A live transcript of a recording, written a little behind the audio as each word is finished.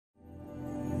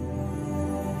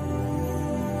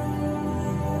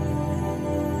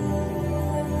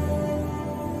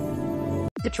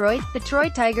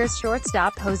Detroit Tigers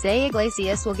shortstop Jose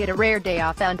Iglesias will get a rare day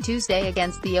off on Tuesday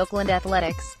against the Oakland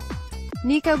Athletics.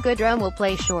 Nico Goodrum will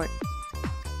play short.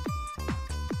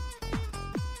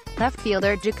 Left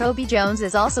fielder Jacoby Jones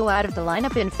is also out of the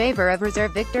lineup in favor of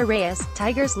reserve Victor Reyes.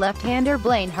 Tigers left-hander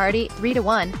Blaine Hardy,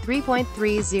 3-1,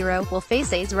 3.30, will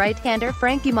face A's right-hander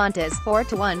Frankie Montes,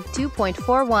 4-1,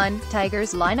 2.41.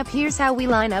 Tigers lineup. Here's how we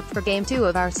line up for Game 2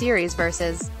 of our series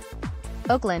versus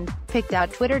Oakland. Picked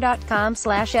out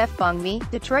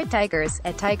twitter.com/fbongme. Detroit Tigers,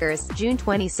 at Tigers, June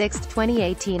 26,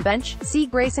 2018. Bench, C.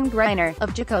 Grayson Greiner,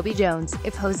 of Jacoby Jones,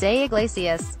 if Jose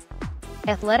Iglesias.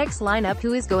 Athletics lineup.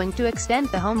 Who is going to extend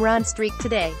the home run streak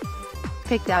today?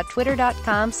 Picked out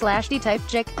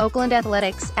twitter.com/dtypechick. Oakland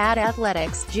Athletics, at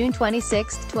Athletics, June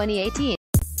 26, 2018.